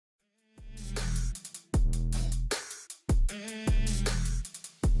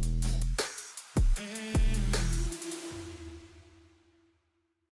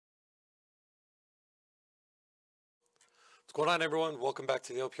What's going on, everyone? Welcome back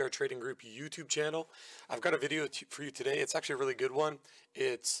to the LPR Trading Group YouTube channel. I've got a video for you today. It's actually a really good one.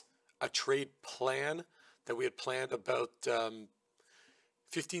 It's a trade plan that we had planned about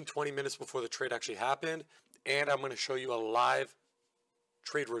 15-20 minutes before the trade actually happened, and I'm going to show you a live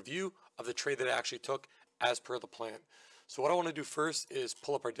trade review of the trade that I actually took as per the plan. So what I want to do first is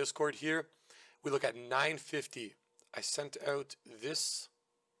pull up our Discord here. We look at 950. I sent out this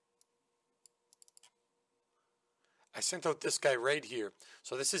guy right here.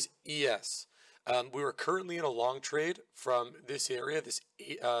 So this is ES. We were currently in a long trade from this area, this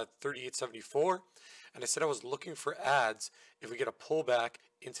 3874, and I said I was looking for ads if we get a pullback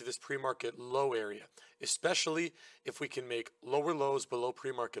into this pre-market low area, especially if we can make lower lows below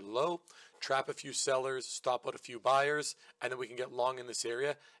pre-market low, trap a few sellers, stop out a few buyers, and then we can get long in this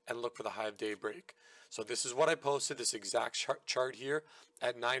area and look for the high of day break. So this is what I posted, this exact chart here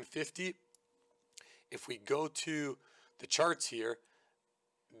at 950. If we go to the charts here,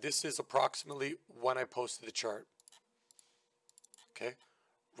 this is approximately when I posted the chart. Okay,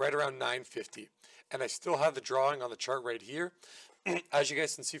 right around 950. And I still have the drawing on the chart right here. As you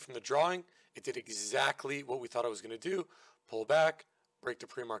guys can see from the drawing, it did exactly what we thought it was going to do. Pull back, break the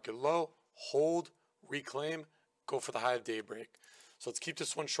pre-market low, hold, reclaim, go for the high of day break. So let's keep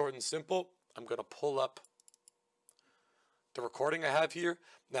this one short and simple. I'm going to pull up the recording I have here.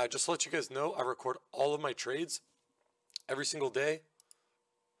 Now, just to let you guys know, I record all of my trades every single day,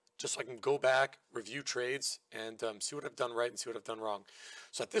 just so I can go back, review trades, and see what I've done right and see what I've done wrong.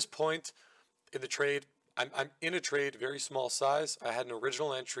 So at this point in the trade, I'm in a trade, very small size. I had an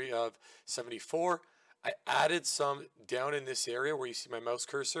original entry of 74. I added some down in this area where you see my mouse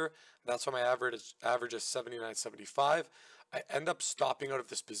cursor. That's why my average is 79.75. I end up stopping out of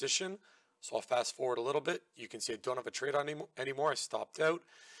this position. So I'll fast forward a little bit. You can see I don't have a trade on anymore. I stopped out.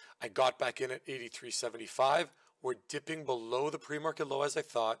 I got back in at 83.75. We're dipping below the pre-market low as I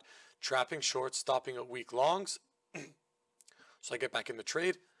thought, trapping shorts, stopping at weak longs. So I get back in the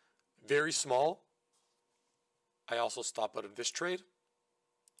trade. Very small. I also stop out of this trade.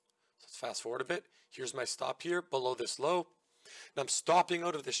 So let's fast forward a bit. Here's my stop here below this low. Now I'm stopping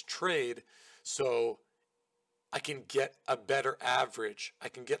out of this trade so I can get a better average. I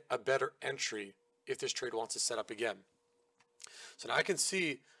can get a better entry if this trade wants to set up again. So now I can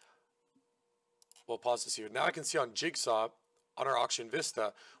see, we'll pause this here. Now I can see on Jigsaw, on our auction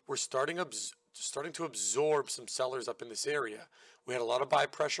Vista, we're starting to absorb some sellers up in this area. We had a lot of buy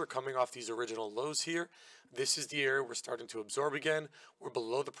pressure coming off these original lows here. This is the area we're starting to absorb again. We're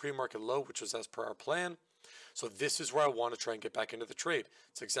below the pre-market low, which was as per our plan. So this is where I want to try and get back into the trade.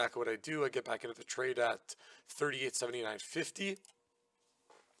 It's exactly what I do. I get back into the trade at 38.7950.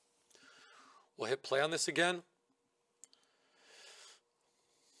 We'll hit play on this again.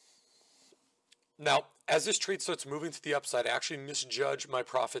 Now, as this trade starts moving to the upside, I actually misjudged my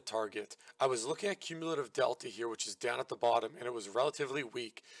profit target. I was looking at cumulative delta here, which is down at the bottom, and it was relatively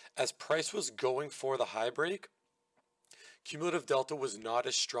weak. As price was going for the high break, cumulative delta was not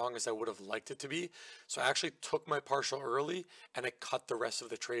as strong as I would have liked it to be. So I actually took my partial early and I cut the rest of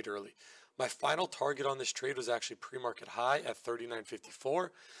the trade early. My final target on this trade was actually pre-market high at 39.54.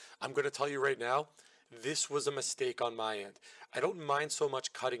 I'm going to tell you right now, this was a mistake on my end. I don't mind so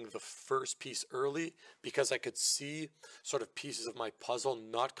much cutting the first piece early because I could see sort of pieces of my puzzle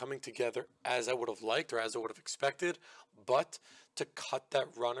not coming together as I would have liked or as I would have expected. But to cut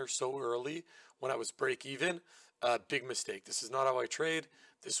that runner so early when I was break even, big mistake. This is not how I trade.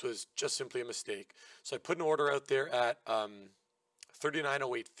 This was just simply a mistake. So I put an order out there at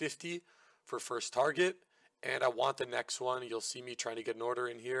 39.0850 for first target, and I want the next one. You'll see me trying to get an order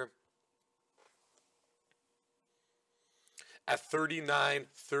in here at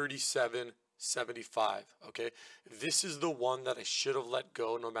 39.3775. Okay, this is the one that I should have let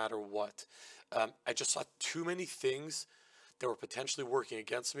go no matter what. I just saw too many things that were potentially working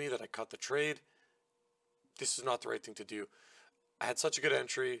against me that I cut the trade. This is not the right thing to do. I had such a good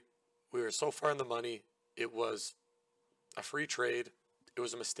entry. We were so far in the money. It was a free trade. It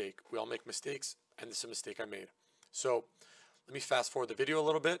was a mistake. We all make mistakes, and this is a mistake I made. So let me fast forward the video a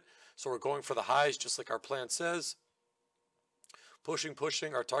little bit. So we're going for the highs just like our plan says. Pushing.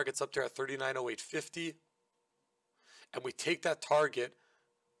 Our target's up there at 39.0850. And we take that target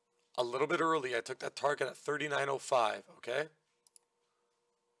a little bit early. I took that target at 39.05, okay?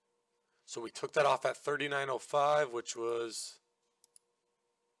 So we took that off at 39.05, which was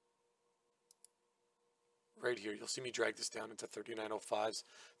right here. You'll see me drag this down into 39.05s,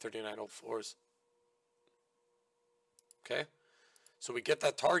 39.04s. Okay? So we get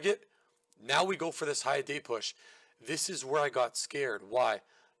that target. Now we go for this high day push. This is where I got scared. Why?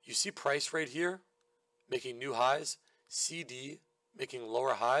 You see price right here making new highs, CD making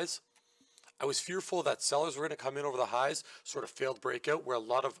lower highs. I was fearful that sellers were going to come in over the highs, sort of failed breakout where a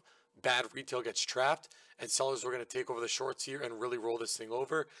lot of bad retail gets trapped, and sellers were going to take over the shorts here and really roll this thing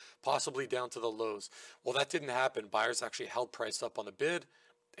over, possibly down to the lows. Well, that didn't happen. Buyers actually held price up on the bid,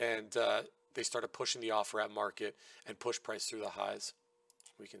 and they started pushing the offer at market and pushed price through the highs.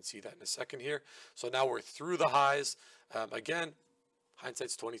 We can see that in a second here. So now we're through the highs. Again,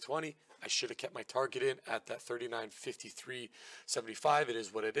 hindsight's 2020. I should have kept my target in at that 39.53.75. It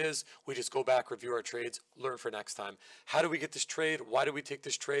is what it is. We just go back, review our trades, learn for next time. How do we get this trade? Why do we take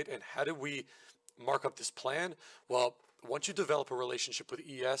this trade? And how do we mark up this plan? Well, once you develop a relationship with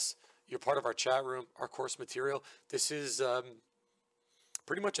ES, you're part of our chat room, our course material. This is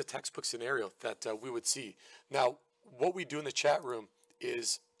pretty much a textbook scenario that we would see. Now, what we do in the chat room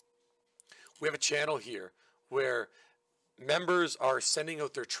is we have a channel here where members are sending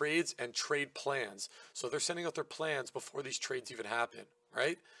out their trades and trade plans. So they're sending out their plans before these trades even happen,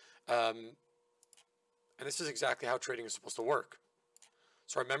 right? And this is exactly how trading is supposed to work.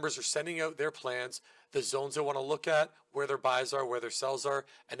 So our members are sending out their plans, the zones they want to look at, where their buys are, where their sells are,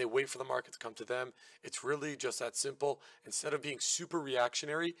 and they wait for the market to come to them. It's really just that simple. Instead of being super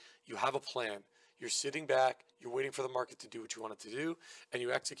reactionary, you have a plan. You're sitting back, you're waiting for the market to do what you want it to do, and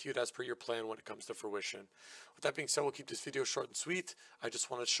you execute as per your plan when it comes to fruition. With that being said, we'll keep this video short and sweet. I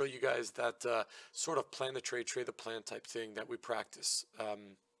just want to show you guys that sort of plan the trade, trade the plan type thing that we practice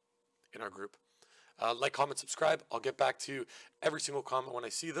in our group. Like, comment, subscribe. I'll get back to every single comment when I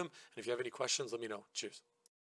see them. And if you have any questions, let me know. Cheers.